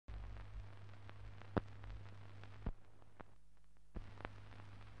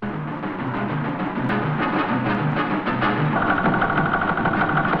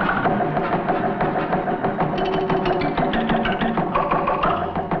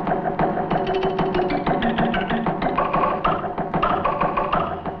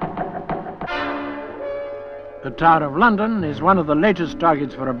The Tower of London is one of the latest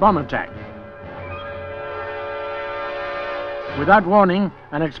targets for a bomb attack. Without warning,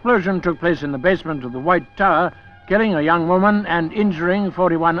 an explosion took place in the basement of the White Tower, killing a young woman and injuring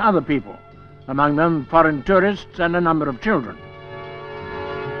 41 other people, among them foreign tourists and a number of children.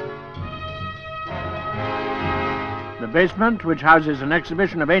 The basement, which houses an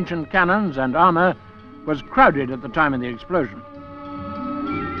exhibition of ancient cannons and armour, was crowded at the time of the explosion.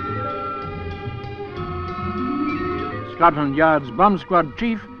 Scotland Yard's bomb squad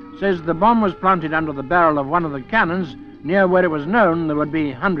chief says the bomb was planted under the barrel of one of the cannons near where it was known there would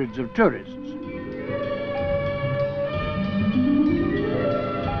be hundreds of tourists.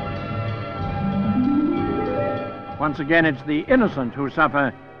 Once again, it's the innocent who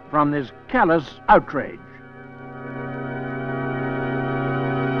suffer from this callous outrage.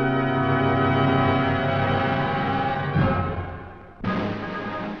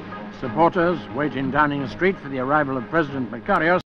 Supporters wait in Downing Street for the arrival of President Makarios.